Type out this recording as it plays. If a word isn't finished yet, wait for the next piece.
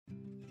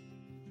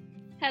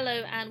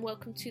Hello and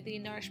welcome to the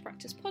Nourish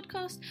Practice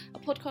podcast, a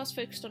podcast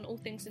focused on all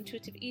things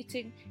intuitive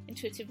eating,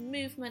 intuitive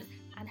movement,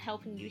 and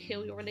helping you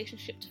heal your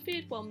relationship to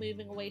food while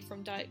moving away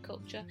from diet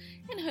culture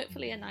in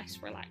hopefully a nice,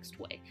 relaxed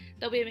way.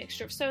 There'll be a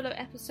mixture of solo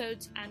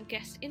episodes and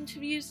guest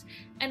interviews.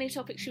 Any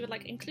topics you would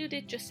like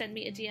included, just send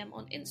me a DM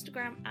on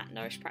Instagram at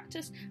Nourish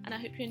Practice, and I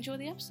hope you enjoy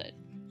the episode.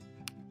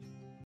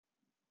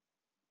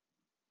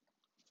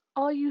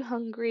 Are you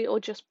hungry or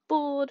just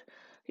bored?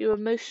 Are you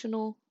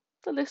emotional?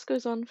 The list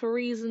goes on for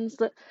reasons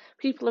that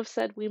people have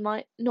said we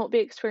might not be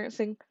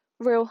experiencing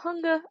real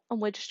hunger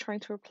and we're just trying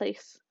to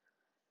replace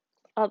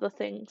other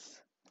things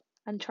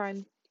and try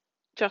and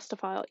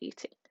justify our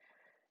eating.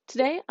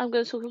 Today I'm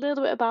going to talk a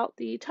little bit about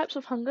the types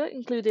of hunger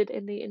included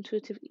in the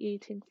intuitive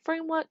eating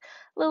framework,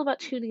 a little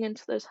about tuning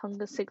into those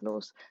hunger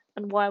signals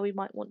and why we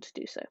might want to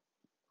do so.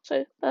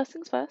 So first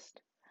things first,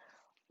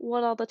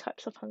 what are the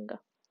types of hunger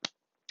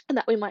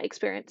that we might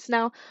experience?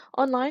 Now,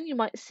 online you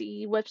might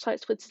see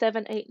websites with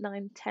 7, 8,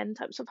 9, 10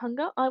 types of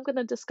hunger. I'm going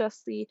to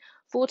discuss the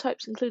 4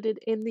 types included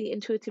in the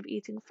intuitive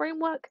eating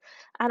framework,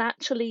 and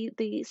actually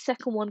the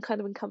second one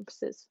kind of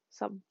encompasses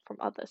some from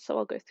others, so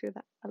I'll go through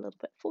that a little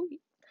bit for you.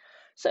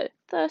 So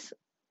first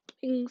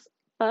things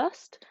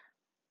first,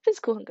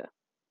 physical hunger.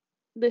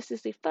 This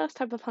is the first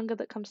type of hunger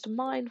that comes to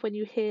mind when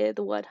you hear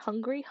the word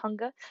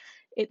hunger.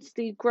 It's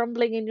the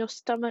grumbling in your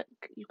stomach,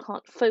 you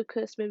can't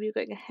focus, maybe you're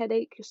getting a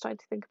headache, you're starting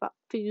to think about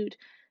food,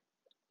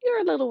 you're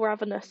a little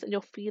ravenous and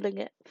you're feeling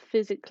it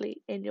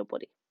physically in your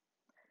body.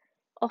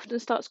 Often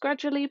starts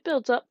gradually,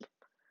 builds up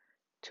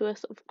to a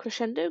sort of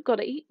crescendo,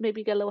 gotta eat, maybe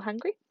you get a little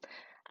hungry,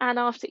 and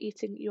after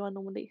eating you are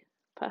normally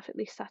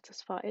perfectly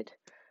satisfied,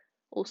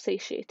 or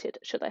satiated,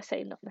 should I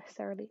say, not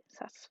necessarily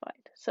satisfied.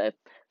 So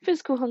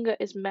physical hunger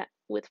is met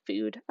with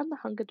food and the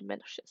hunger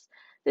diminishes.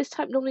 This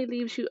type normally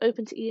leaves you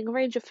open to eating a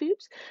range of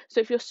foods.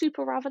 So if you're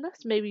super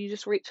ravenous, maybe you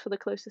just reach for the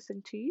closest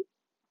thing to you.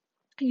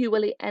 You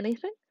will eat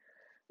anything.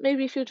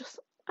 Maybe if you're just,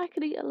 I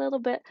could eat a little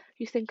bit,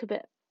 you think a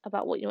bit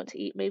about what you want to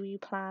eat. Maybe you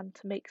plan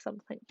to make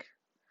something.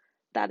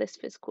 That is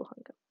physical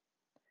hunger.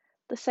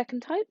 The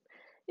second type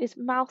is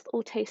mouth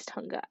or taste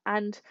hunger,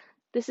 and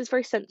this is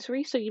very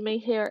sensory, so you may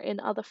hear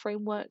in other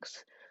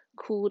frameworks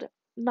called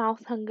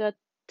mouth hunger,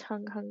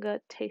 tongue hunger,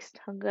 taste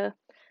hunger.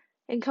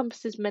 It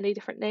encompasses many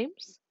different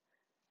names,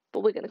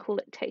 but we're going to call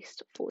it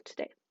taste for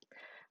today.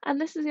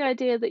 And this is the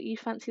idea that you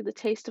fancy the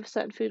taste of a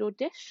certain food or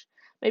dish.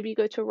 Maybe you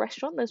go to a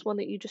restaurant, there's one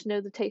that you just know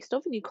the taste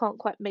of and you can't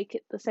quite make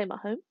it the same at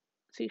home,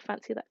 so you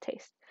fancy that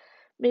taste.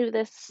 Maybe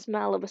there's the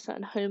smell of a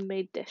certain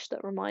homemade dish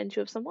that reminds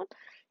you of someone.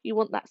 You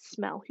want that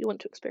smell, you want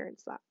to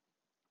experience that.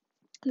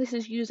 This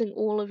is using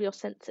all of your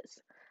senses,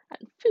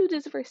 and food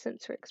is a very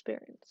sensory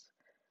experience.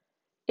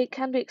 It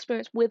can be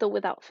experienced with or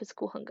without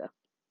physical hunger.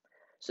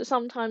 So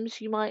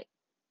sometimes you might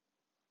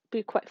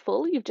be quite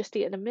full, you've just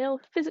eaten a meal,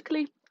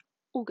 physically,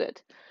 all good.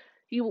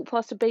 You walk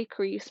past a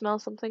bakery, you smell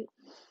something,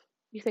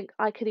 you think,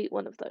 I could eat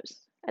one of those.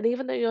 And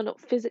even though you're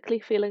not physically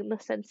feeling the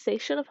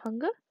sensation of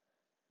hunger,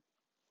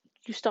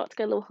 you start to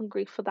get a little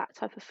hungry for that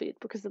type of food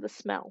because of the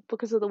smell,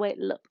 because of the way it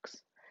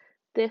looks.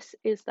 This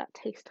is that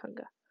taste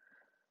hunger,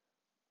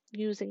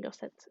 using your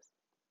senses.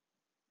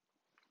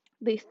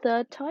 The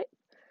third type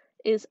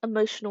is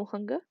emotional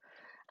hunger,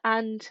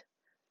 and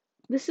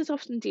this is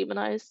often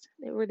demonized.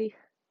 It really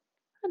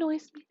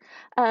annoys me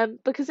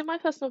because in my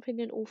personal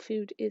opinion all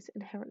food is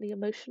inherently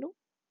emotional.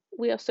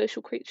 We are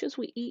social creatures,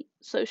 we eat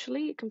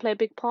socially. It can play a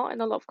big part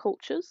in a lot of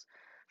cultures.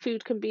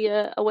 Food can be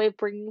a way of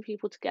bringing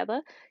people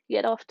together,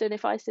 yet often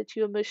if I said to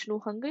you emotional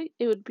hunger,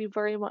 it would be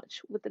very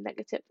much with the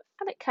negative,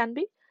 and it can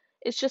be.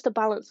 It's just a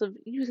balance of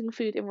using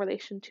food in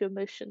relation to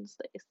emotions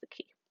that is the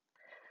key.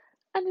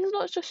 And it's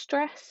not just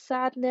stress,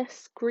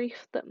 sadness,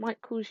 grief that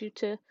might cause you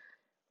to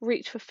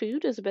reach for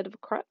food as a bit of a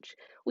crutch.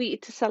 We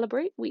eat to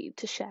celebrate, we eat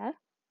to share.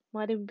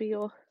 Might even be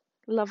your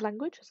love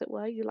language, as it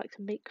were. You like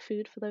to make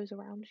food for those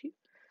around you.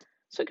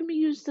 So it can be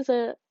used as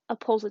a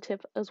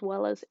positive as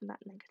well as in that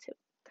negative.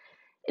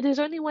 It is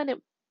only when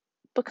it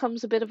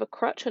becomes a bit of a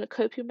crutch and a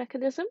coping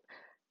mechanism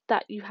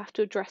that you have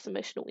to address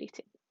emotional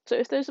eating. So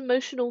if those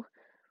emotional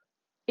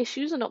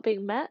issues are not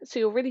being met, so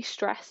you're really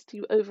stressed,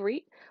 you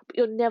overeat, but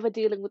you're never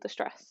dealing with the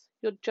stress.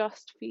 You're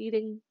just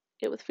feeding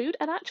it with food,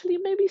 and actually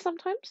maybe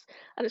sometimes,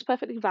 and it's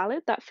perfectly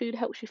valid, that food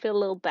helps you feel a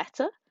little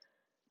better,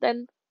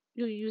 then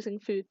you're using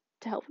food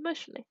to help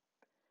emotionally.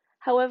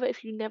 However,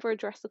 if you never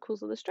address the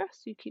cause of the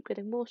stress, you keep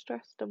getting more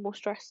stressed and more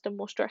stressed and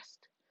more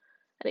stressed,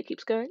 and it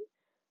keeps going,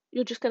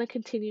 you're just going to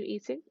continue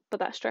eating, but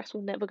that stress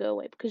will never go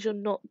away because you're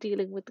not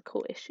dealing with the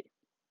core issue.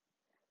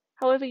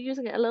 However,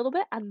 using it a little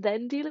bit and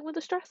then dealing with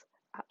the stress,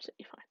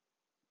 absolutely fine.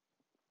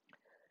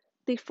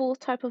 The fourth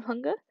type of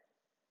hunger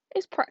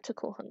is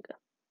practical hunger.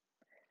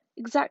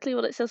 Exactly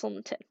what it says on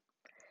the tin.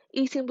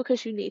 Eating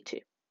because you need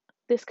to.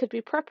 This could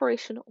be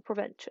preparation or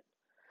prevention.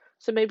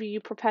 So maybe you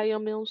prepare your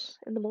meals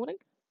in the morning.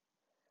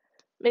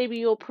 Maybe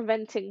you're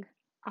preventing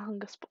a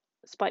hunger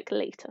spike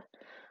later.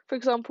 For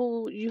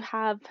example, you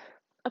have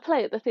a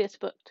play at the theatre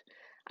booked,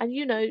 and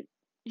you know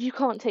you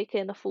can't take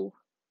in a full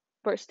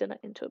roast dinner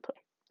into a play.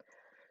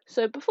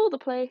 So before the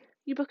play,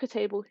 you book a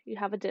table, you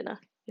have a dinner,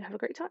 you have a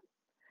great time.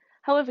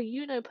 However,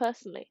 you know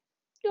personally,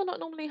 you're not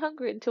normally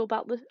hungry until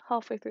about the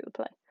halfway through the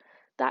play.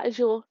 That is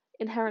your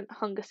inherent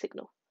hunger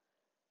signal.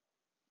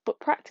 But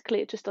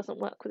practically, it just doesn't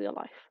work with your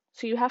life.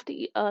 So you have to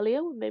eat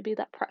earlier when maybe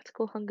that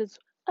practical hunger's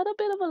at a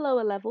bit of a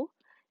lower level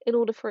in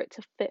order for it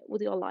to fit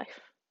with your life.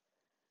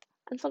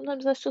 And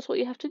sometimes that's just what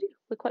you have to do.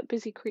 We're quite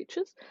busy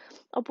creatures.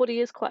 Our body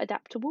is quite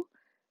adaptable.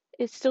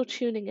 It's still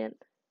tuning in.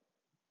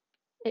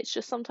 It's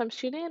just sometimes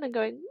tuning in and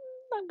going,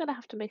 I'm going to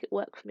have to make it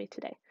work for me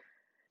today.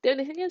 The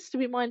only thing is to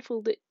be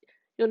mindful that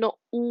you're not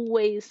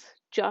always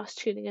just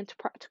tuning into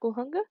practical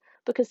hunger,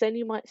 because then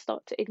you might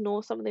start to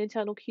ignore some of the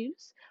internal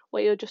cues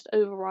where you're just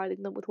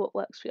overriding them with what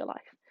works for your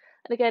life.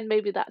 And again,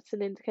 maybe that's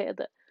an indicator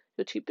that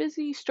you're too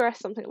busy, stress,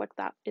 something like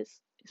that is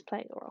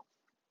playing a role.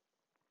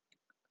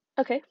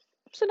 Okay,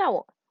 so now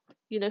what?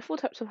 You know 4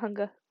 types of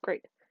hunger,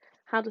 great.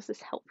 How does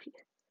this help you?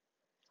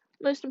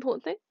 Most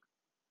important thing,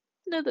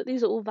 know that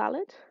these are all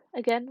valid.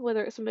 Again,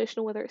 whether it's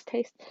emotional, whether it's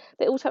taste,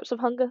 they're all types of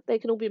hunger. They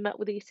can all be met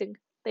with eating.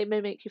 They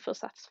may make you feel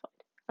satisfied,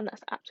 and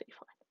that's absolutely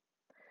fine.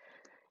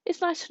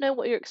 It's nice to know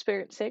what you're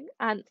experiencing,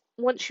 and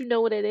once you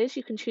know what it is,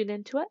 you can tune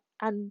into it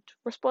and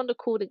respond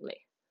accordingly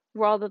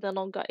rather than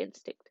on gut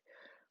instinct.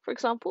 For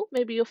example,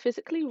 maybe you're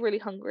physically really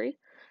hungry,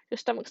 your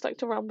stomach's starting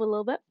to rumble a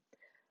little bit,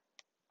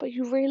 but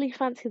you really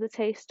fancy the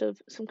taste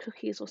of some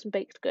cookies or some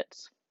baked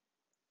goods.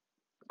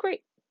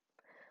 Great.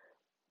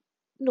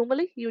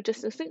 Normally, you would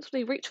just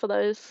instinctively reach for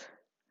those,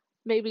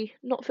 maybe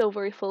not feel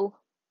very full,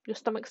 your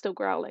stomach's still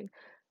growling,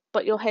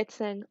 but your head's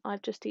saying,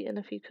 I've just eaten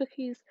a few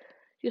cookies.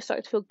 You're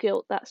starting to feel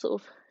guilt, that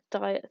sort of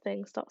diet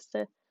thing starts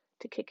to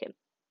kick in.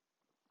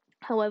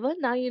 However,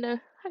 now you know,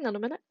 hang on a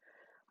minute,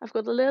 I've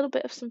got a little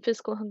bit of some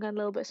physical hunger and a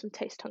little bit of some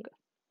taste hunger.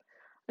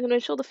 I'm going to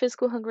ensure the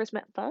physical hunger is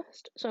met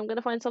first, so I'm going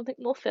to find something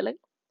more filling.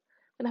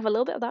 I'm going to have a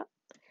little bit of that.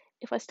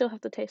 If I still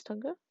have the taste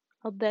hunger,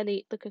 I'll then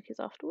eat the cookies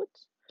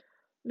afterwards.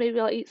 Maybe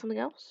I'll eat something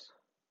else,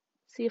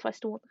 see if I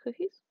still want the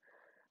cookies.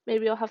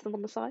 Maybe I'll have them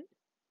on the side.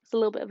 It's a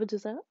little bit of a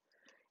dessert.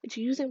 It's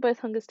using both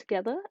hungers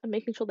together and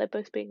making sure they're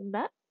both being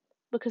met,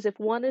 because if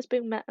one is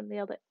being met and the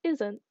other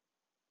isn't,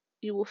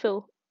 you will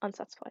feel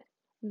unsatisfied.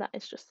 And that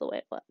is just the way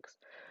it works.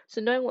 So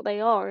knowing what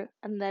they are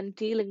and then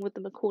dealing with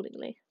them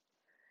accordingly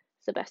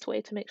is the best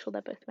way to make sure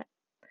they're both met.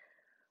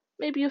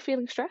 Maybe you're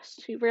feeling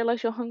stressed, you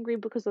realise you're hungry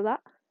because of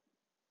that.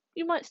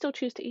 You might still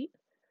choose to eat.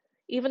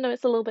 Even though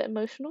it's a little bit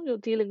emotional, you're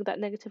dealing with that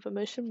negative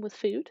emotion with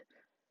food.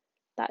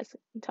 That is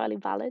entirely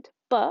valid.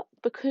 But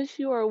because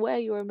you are aware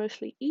you're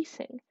emotionally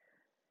eating,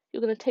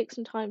 you're going to take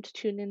some time to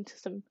tune into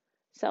some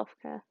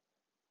self-care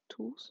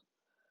tools.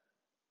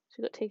 So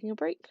you've got taking a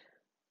break,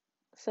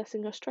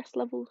 assessing your stress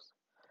levels,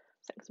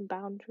 setting some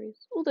boundaries,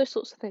 all those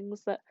sorts of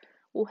things that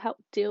will help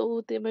deal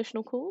with the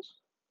emotional cause,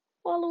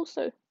 while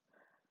also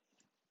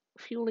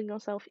fueling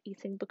yourself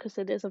eating because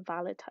it is a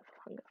valid type of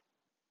hunger.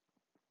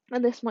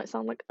 And this might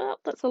sound like, oh,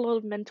 that's a lot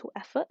of mental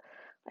effort.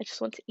 I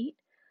just want to eat.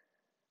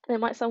 And it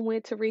might sound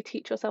weird to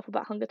reteach yourself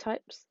about hunger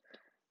types,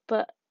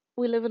 but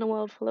we live in a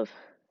world full of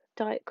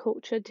diet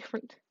culture,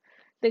 different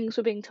things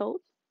we're being told.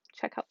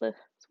 Check out the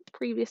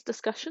previous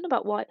discussion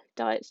about why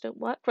diets don't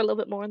work for a little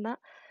bit more on that.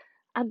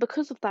 And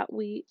because of that,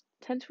 we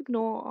tend to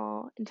ignore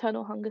our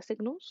internal hunger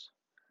signals.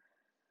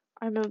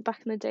 I remember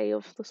back in the day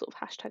of the sort of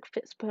hashtag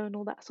Fitspo and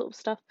all that sort of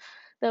stuff,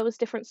 there was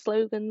different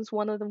slogans.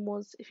 One of them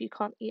was, if you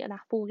can't eat an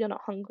apple, you're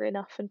not hungry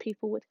enough. And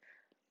people would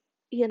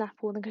eat an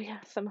apple and then go,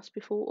 yes, I must be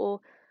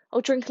full.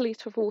 Or, drink a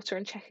litre of water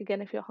and check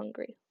again if you're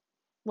hungry,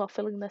 while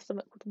filling their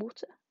stomach with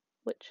water,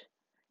 which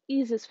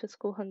eases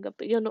physical hunger,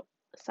 but you're not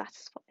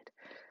satisfied.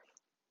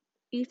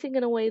 Eating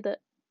in a way that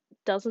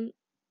doesn't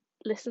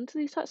listen to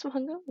these types of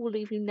hunger will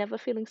leave you never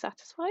feeling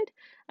satisfied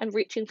and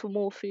reaching for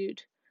more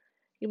food.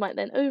 You might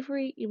then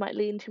overeat, you might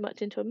lean too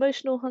much into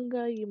emotional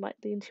hunger, you might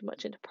lean too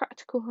much into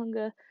practical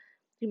hunger,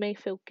 you may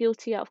feel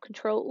guilty, out of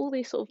control, all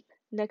these sort of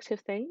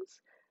negative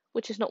things,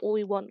 which is not what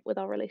we want with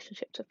our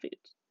relationship to food.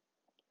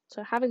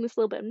 So having this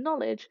little bit of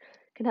knowledge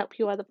can help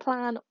you either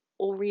plan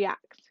or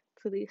react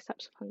to these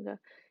types of hunger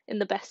in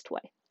the best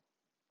way.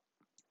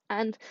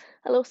 And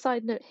a little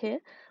side note here,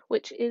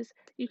 which is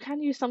you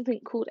can use something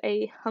called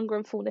a hunger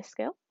and fullness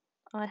scale.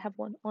 I have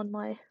one on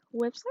my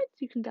website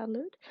you can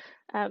download,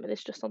 and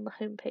it's just on the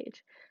homepage.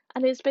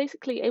 And it's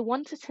basically a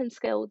 1 to 10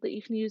 scale that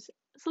you can use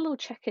as a little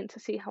check in to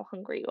see how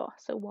hungry you are.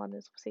 So 1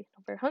 is obviously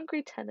not very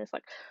hungry, 10 is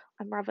like,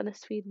 I'm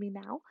ravenous, feed me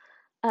now.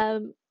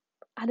 And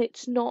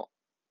it's not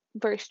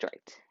very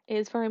strict.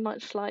 It's very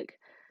much like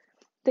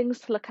things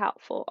to look out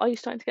for. Are you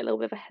starting to get a little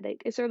bit of a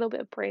headache? Is there a little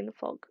bit of brain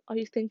fog? Are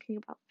you thinking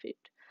about food?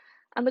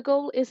 And the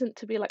goal isn't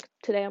to be like,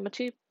 today I'm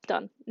achieved,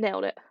 done,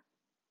 nailed it,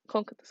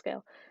 conquered the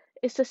scale.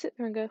 It's to sit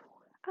there and go,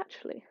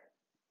 actually,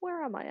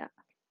 where am I at?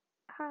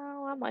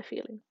 How am I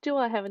feeling? Do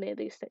I have any of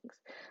these things?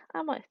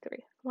 Am I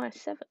 3? Am I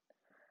 7?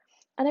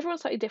 And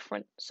everyone's slightly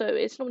different, so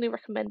it's normally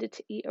recommended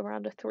to eat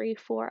around a 3,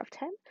 4 out of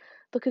 10,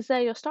 because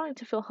there you're starting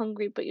to feel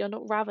hungry, but you're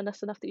not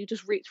ravenous enough that you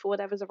just reach for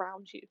whatever's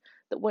around you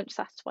that won't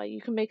satisfy you.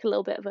 You can make a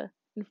little bit of an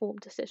informed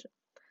decision.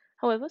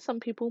 However, some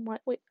people might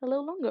wait a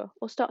little longer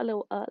or start a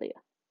little earlier.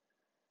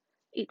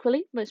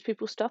 Equally, most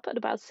people stop at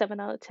about 7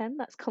 out of 10.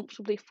 That's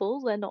comfortably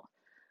full. They're not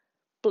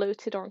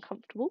bloated or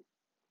uncomfortable.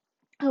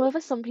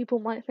 However, some people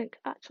might think,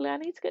 actually, I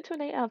need to get to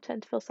an 8 out of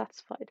 10 to feel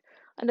satisfied.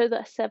 I know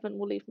that a 7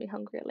 will leave me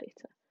hungrier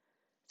later.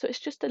 So it's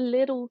just a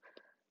little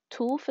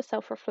tool for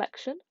self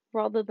reflection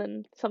rather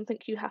than something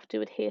you have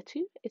to adhere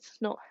to. It's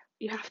not,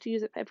 you have to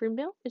use it for every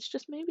meal. It's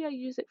just maybe I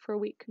use it for a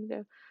week and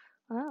go,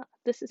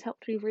 this has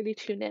helped me really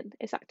tune in.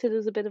 It's acted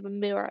as a bit of a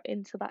mirror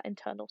into that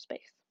internal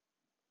space.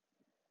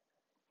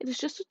 It is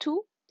just a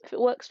tool. If it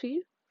works for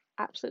you,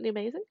 absolutely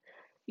amazing.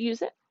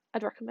 Use it.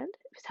 I'd recommend.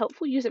 If it's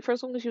helpful, use it for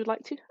as long as you would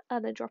like to,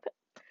 and then drop it.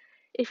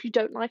 If you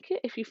don't like it,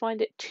 if you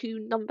find it too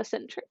number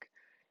centric,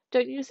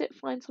 don't use it.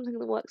 Find something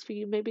that works for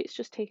you. Maybe it's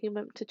just taking a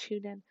moment to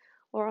tune in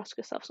or ask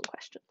yourself some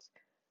questions.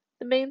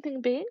 The main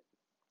thing being,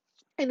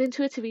 in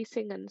intuitive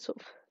eating and sort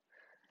of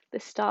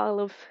this style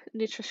of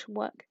nutrition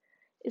work,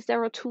 is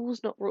there are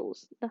tools, not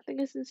rules. Nothing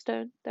is in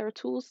stone. There are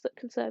tools that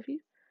can serve you,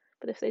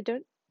 but if they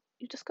don't,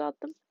 you discard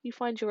them. You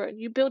find your own.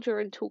 You build your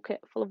own toolkit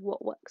full of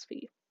what works for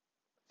you.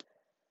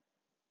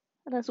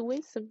 And as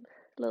always, some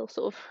little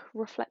sort of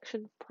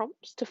reflection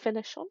prompts to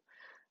finish on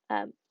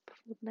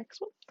before the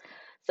next one.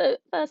 So,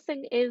 first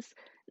thing is,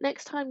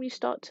 next time you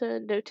start to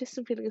notice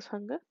some feelings of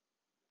hunger,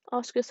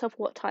 ask yourself,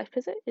 what type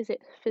is it? Is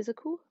it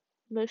physical,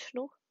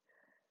 emotional,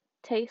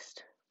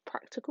 taste,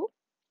 practical?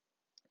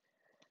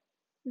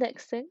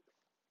 Next thing,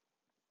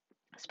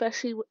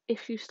 especially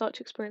if you start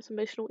to experience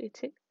emotional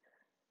eating,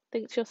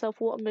 think to yourself,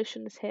 what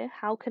emotion is here?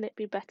 How can it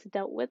be better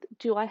dealt with?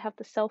 Do I have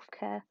the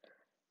self-care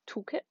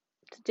toolkit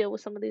to deal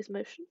with some of these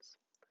emotions?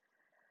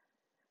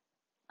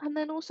 And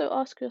then also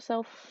ask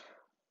yourself,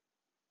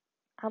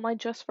 am I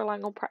just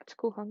relying on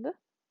practical hunger?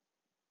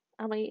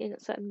 Am I eating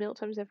at certain meal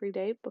times every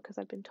day because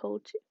I've been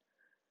told to?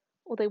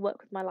 Or they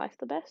work with my life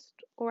the best?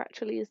 Or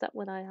actually is that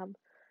when I am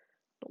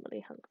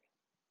normally hungry?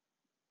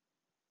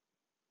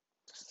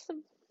 Just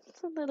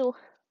some little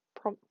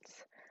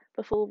prompts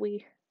before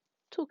we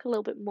talk a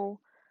little bit more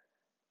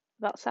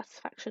about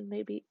satisfaction,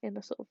 maybe in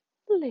a sort of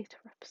later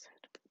episode.